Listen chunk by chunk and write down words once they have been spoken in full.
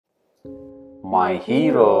My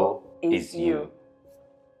hero is you.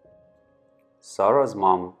 Sarah's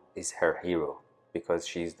mom is her hero because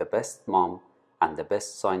she is the best mom and the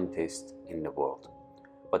best scientist in the world.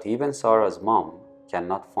 But even Sarah's mom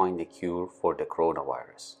cannot find a cure for the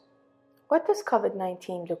coronavirus. What does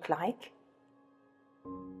COVID-19 look like?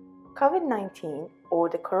 COVID-19, or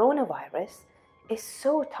the coronavirus, is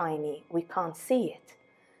so tiny we can't see it,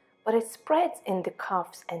 but it spreads in the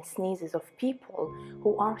coughs and sneezes of people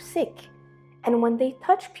who are sick and when they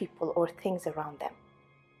touch people or things around them.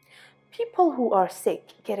 People who are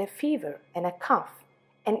sick get a fever and a cough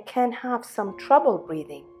and can have some trouble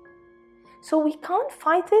breathing. So we can't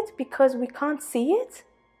fight it because we can't see it?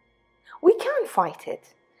 We can fight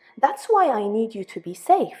it. That's why I need you to be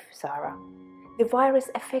safe, Sarah. The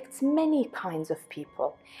virus affects many kinds of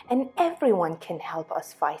people, and everyone can help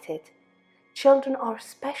us fight it. Children are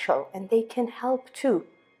special and they can help too.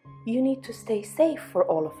 You need to stay safe for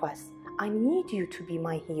all of us. I need you to be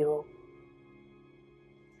my hero.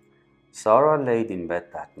 Sarah laid in bed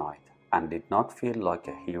that night and did not feel like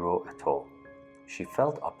a hero at all. She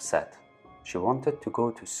felt upset. She wanted to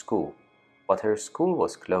go to school, but her school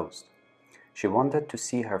was closed. She wanted to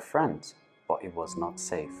see her friends, but it was not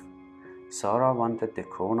safe. Sarah wanted the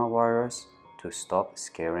coronavirus to stop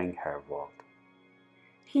scaring her world.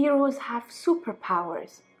 Heroes have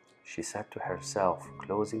superpowers, she said to herself,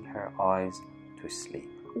 closing her eyes to sleep.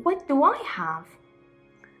 What do I have?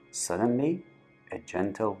 Suddenly, a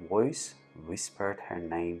gentle voice whispered her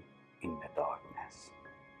name in the darkness.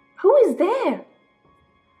 Who is there?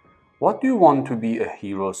 What do you want to be a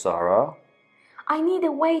hero, Sarah? I need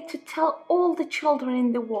a way to tell all the children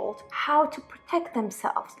in the world how to protect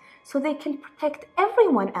themselves so they can protect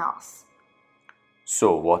everyone else.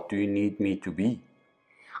 So what do you need me to be?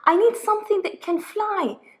 I need something that can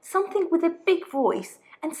fly, something with a big voice,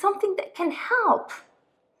 and something that can help.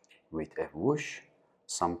 With a whoosh,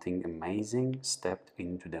 something amazing stepped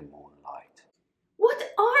into the moonlight. What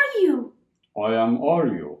are you? I am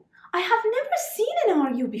Aryo. I have never seen an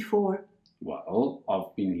Aryo before. Well,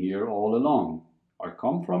 I've been here all along. I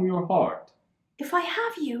come from your heart. If I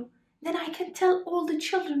have you, then I can tell all the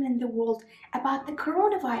children in the world about the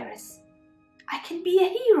coronavirus. I can be a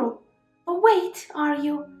hero. But wait,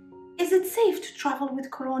 Aryo, is it safe to travel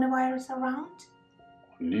with coronavirus around?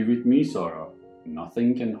 Only with me, Sarah.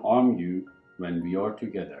 Nothing can harm you when we are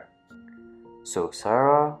together. So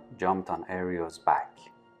Sarah jumped on Aryo's back,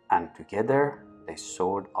 and together they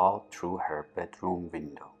soared out through her bedroom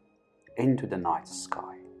window into the night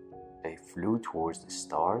sky. They flew towards the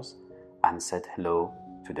stars and said hello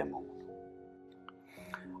to the moon.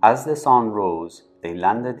 As the sun rose, they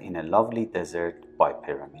landed in a lovely desert by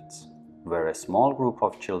pyramids, where a small group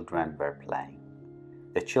of children were playing.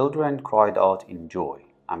 The children cried out in joy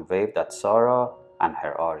and waved at Sarah and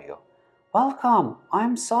her Aryo. Welcome,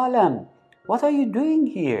 I'm Salem. What are you doing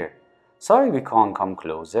here? Sorry we can't come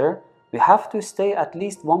closer. We have to stay at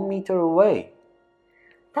least 1 meter away.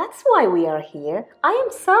 That's why we are here. I am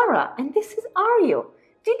Sarah and this is Aryo.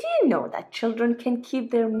 Did you know that children can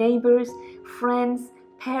keep their neighbors, friends,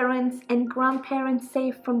 parents and grandparents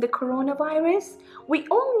safe from the coronavirus? We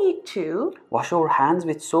all need to wash our hands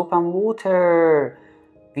with soap and water.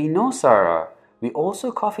 We know, Sarah. We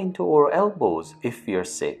also cough into our elbows if we are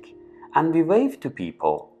sick. And we wave to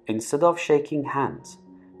people instead of shaking hands.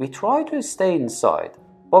 We try to stay inside,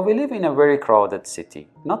 but we live in a very crowded city.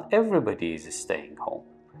 Not everybody is staying home.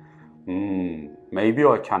 Maybe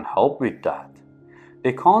I can help with that.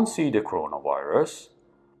 They can't see the coronavirus,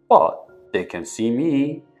 but they can see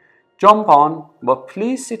me. Jump on, but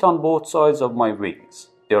please sit on both sides of my wings.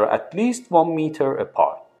 They are at least 1 meter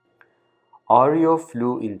apart. Aryo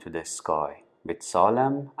flew into the sky with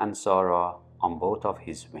Salem and Sarah on both of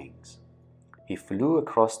his wings. He flew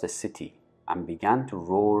across the city and began to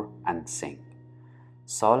roar and sing.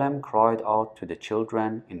 Salem cried out to the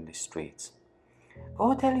children in the streets.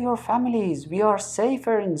 Go tell your families we are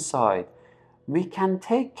safer inside. We can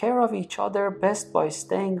take care of each other best by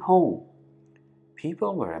staying home.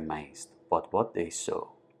 People were amazed by what they saw.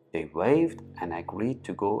 They waved and agreed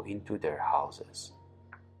to go into their houses.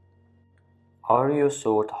 Aryo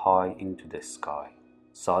soared high into the sky.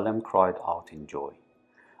 Salem cried out in joy.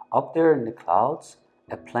 Up there in the clouds,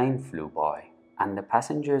 a plane flew by, and the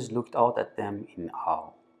passengers looked out at them in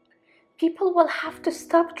awe. People will have to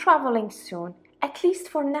stop traveling soon, at least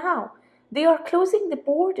for now. They are closing the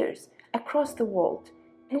borders across the world,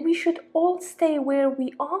 and we should all stay where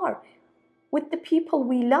we are with the people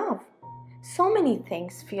we love. So many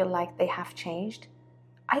things feel like they have changed.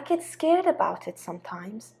 I get scared about it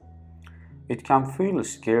sometimes. It can feel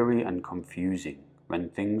scary and confusing when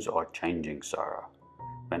things are changing, Sarah.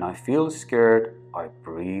 When I feel scared, I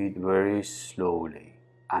breathe very slowly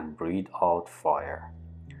and breathe out fire.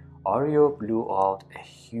 Aryo blew out a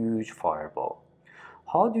huge fireball.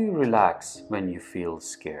 How do you relax when you feel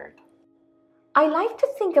scared? I like to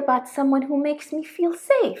think about someone who makes me feel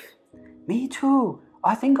safe. Me too.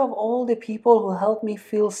 I think of all the people who help me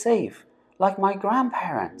feel safe, like my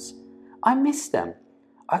grandparents. I miss them.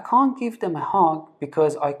 I can't give them a hug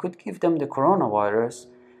because I could give them the coronavirus.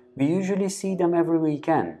 We usually see them every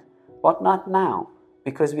weekend, but not now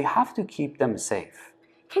because we have to keep them safe.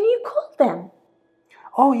 Can you call them?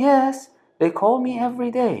 Oh, yes, they call me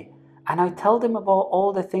every day, and I tell them about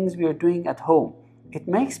all the things we are doing at home. It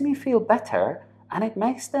makes me feel better, and it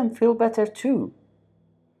makes them feel better too.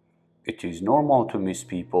 It is normal to miss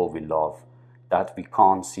people we love that we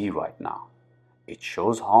can't see right now. It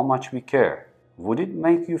shows how much we care. Would it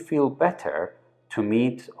make you feel better to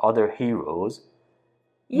meet other heroes?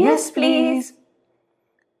 Yes, please.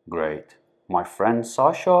 Great. My friend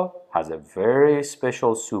Sasha has a very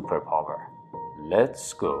special superpower.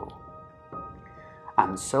 Let's go.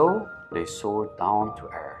 And so they soared down to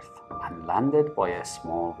earth and landed by a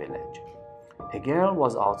small village. A girl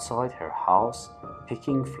was outside her house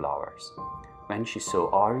picking flowers. When she saw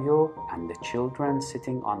Aryo and the children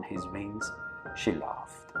sitting on his wings, she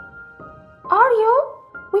laughed. Aryo,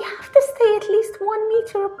 we have to stay at least 1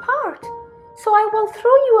 meter apart, so I will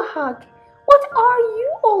throw you a hug. What are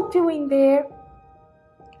you all doing there?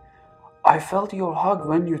 I felt your hug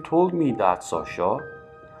when you told me that, Sasha.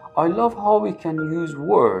 I love how we can use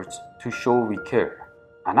words to show we care,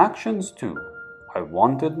 and actions too. I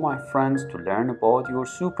wanted my friends to learn about your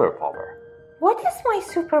superpower. What is my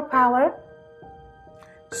superpower?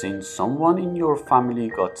 Since someone in your family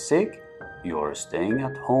got sick, you are staying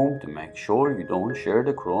at home to make sure you don't share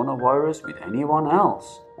the coronavirus with anyone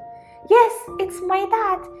else. Yes, it's my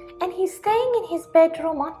dad, and he's staying in his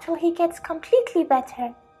bedroom until he gets completely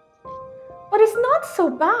better. But it's not so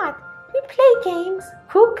bad. We play games,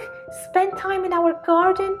 cook, spend time in our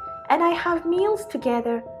garden, and I have meals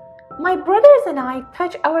together. My brothers and I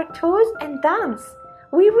touch our toes and dance.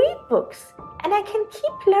 We read books, and I can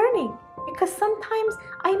keep learning because sometimes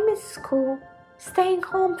I miss school. Staying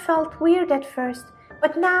home felt weird at first,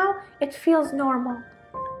 but now it feels normal.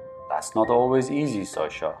 That's not always easy,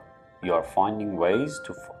 Sasha. You are finding ways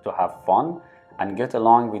to have fun and get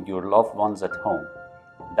along with your loved ones at home.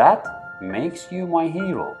 That makes you my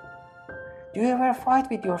hero. Do you ever fight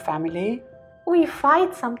with your family? We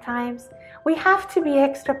fight sometimes. We have to be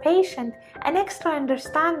extra patient and extra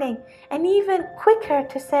understanding and even quicker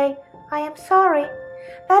to say, I am sorry.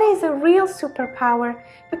 That is a real superpower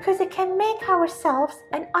because it can make ourselves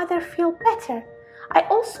and others feel better. I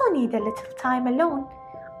also need a little time alone.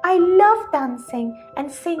 I love dancing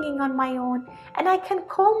and singing on my own, and I can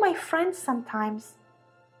call my friends sometimes.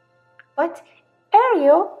 But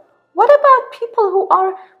Ariel, what about people who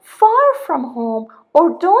are far from home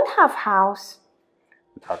or don't have house?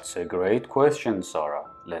 That's a great question, Sarah.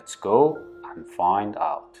 Let's go and find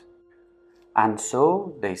out. And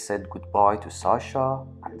so they said goodbye to Sasha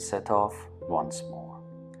and set off once more.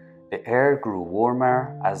 The air grew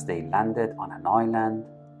warmer as they landed on an island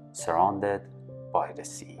surrounded by the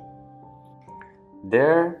sea.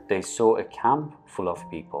 There they saw a camp full of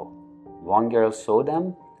people. One girl saw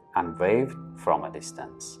them and waved from a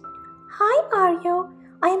distance. Hi, Aryo.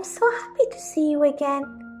 I am so happy to see you again.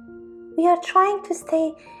 We are trying to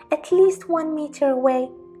stay at least 1 meter away,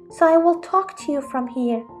 so I will talk to you from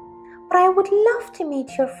here. But I would love to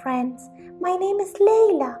meet your friends. My name is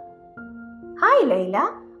Layla. Hi,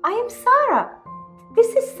 Layla. I am Sarah.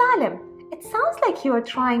 This is Salim. It sounds like you are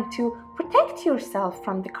trying to protect yourself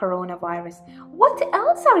from the coronavirus. What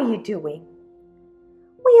else are you doing?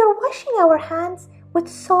 We are washing our hands with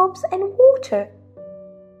soaps and water.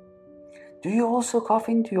 Do you also cough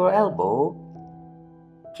into your elbow?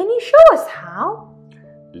 Can you show us how?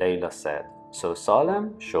 Layla said. So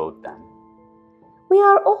Salim showed them. We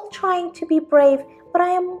are all trying to be brave, but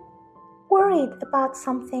I am worried about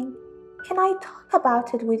something. Can I talk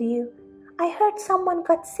about it with you? I heard someone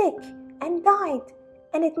got sick and died,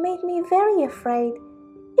 and it made me very afraid.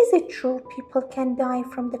 Is it true people can die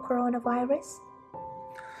from the coronavirus?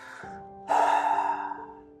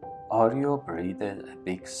 Aryo breathed a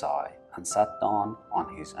big sigh and sat down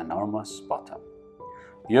on his enormous bottom.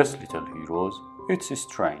 Yes, little heroes, it's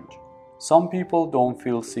strange. Some people don't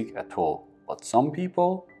feel sick at all, but some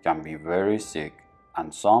people can be very sick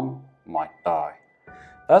and some might die.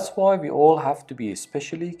 That's why we all have to be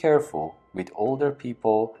especially careful with older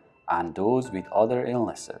people and those with other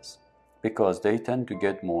illnesses, because they tend to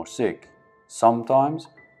get more sick. Sometimes,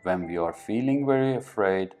 when we are feeling very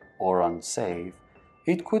afraid or unsafe,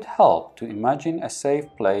 It could help to imagine a safe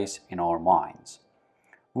place in our minds.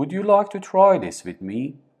 Would you like to try this with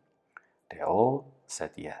me? They all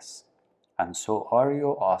said yes. And so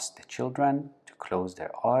Aryo asked the children to close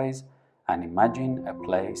their eyes and imagine a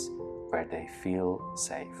place where they feel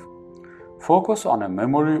safe. Focus on a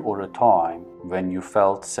memory or a time when you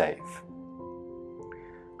felt safe.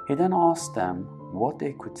 He then asked them what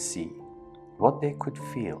they could see, what they could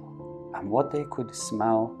feel, and what they could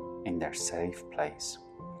smell in their safe place.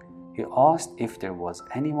 He asked if there was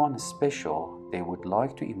anyone special they would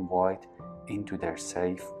like to invite into their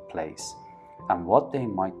safe place and what they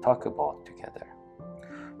might talk about together.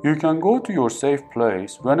 You can go to your safe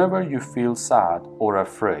place whenever you feel sad or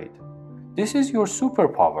afraid. This is your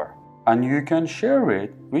superpower, and you can share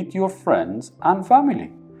it with your friends and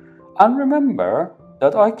family. And remember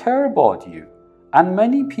that I care about you, and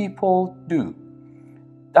many people do.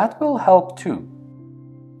 That will help too.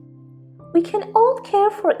 We can all care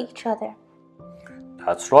for each other.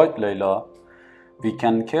 That's right, Layla. We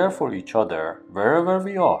can care for each other wherever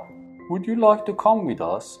we are. Would you like to come with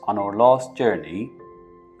us on our last journey?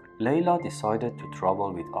 Layla decided to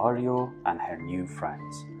travel with Aryo and her new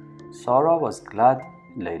friends. Sarah was glad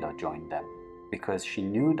Layla joined them because she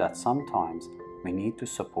knew that sometimes we need to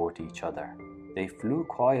support each other. They flew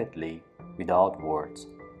quietly without words,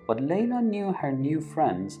 but Layla knew her new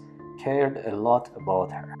friends cared a lot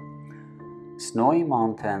about her. Snowy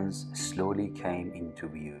mountains slowly came into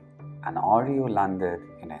view, and Aryo landed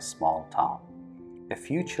in a small town. A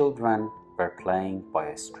few children were playing by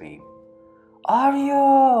a stream.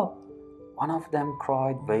 Aryo! One of them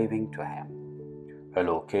cried, waving to him.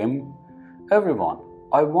 Hello, Kim. Everyone,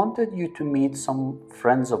 I wanted you to meet some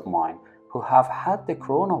friends of mine who have had the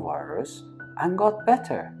coronavirus and got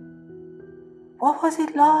better. What was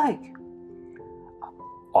it like?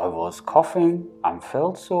 I was coughing and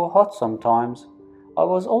felt so hot sometimes. I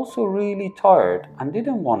was also really tired and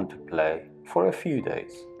didn't want to play for a few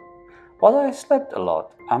days. But I slept a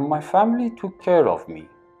lot and my family took care of me.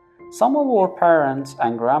 Some of our parents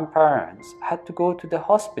and grandparents had to go to the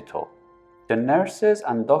hospital. The nurses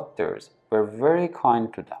and doctors were very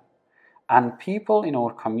kind to them, and people in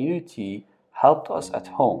our community helped us at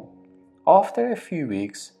home. After a few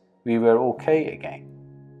weeks, we were okay again.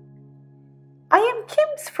 I am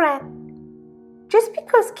Kim's friend. Just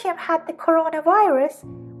because Kim had the coronavirus,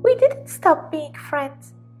 we didn't stop being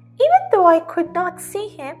friends. Even though I could not see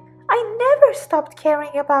him, I never stopped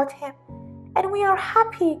caring about him. And we are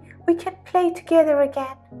happy we can play together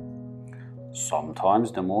again.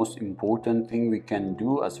 Sometimes the most important thing we can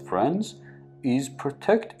do as friends is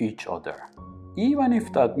protect each other, even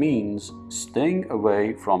if that means staying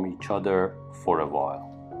away from each other for a while.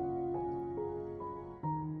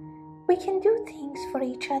 We can do things for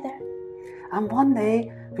each other. And one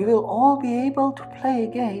day we will all be able to play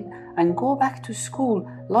again and go back to school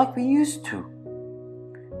like we used to.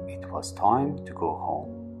 It was time to go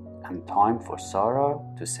home and time for Sarah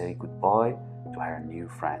to say goodbye to her new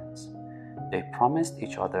friends. They promised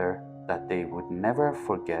each other that they would never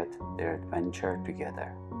forget their adventure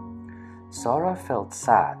together. Sarah felt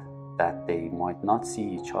sad that they might not see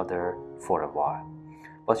each other for a while,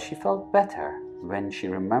 but she felt better when she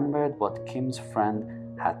remembered what Kim's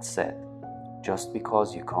friend had said. Just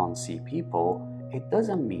because you can't see people, it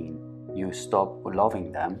doesn't mean you stop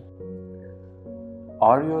loving them.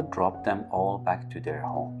 Aryo dropped them all back to their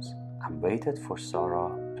homes and waited for Sarah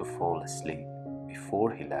to fall asleep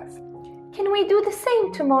before he left. Can we do the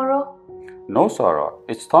same tomorrow? No, Sarah,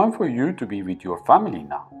 it's time for you to be with your family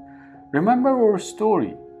now. Remember our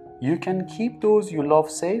story. You can keep those you love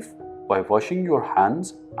safe by washing your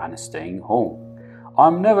hands and staying home.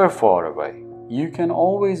 I'm never far away. You can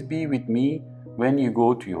always be with me when you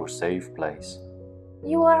go to your safe place.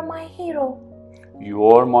 You are my hero. You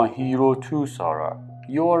are my hero too, Sarah.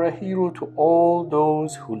 You are a hero to all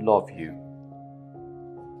those who love you.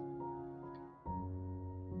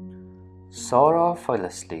 Sarah fell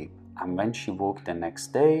asleep, and when she woke the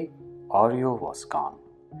next day, Aryo was gone.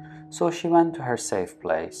 So she went to her safe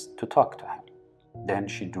place to talk to him. Then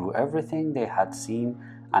she drew everything they had seen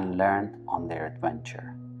and learned on their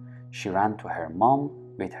adventure. She ran to her mom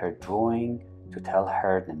with her drawing to tell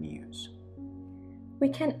her the news. We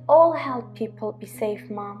can all help people be safe,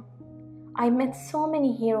 Mom. I met so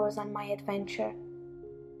many heroes on my adventure.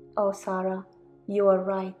 Oh, Sarah, you are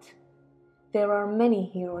right. There are many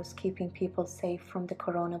heroes keeping people safe from the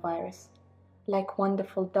coronavirus, like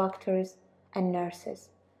wonderful doctors and nurses.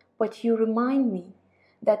 But you remind me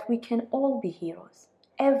that we can all be heroes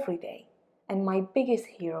every day, and my biggest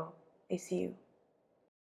hero is you.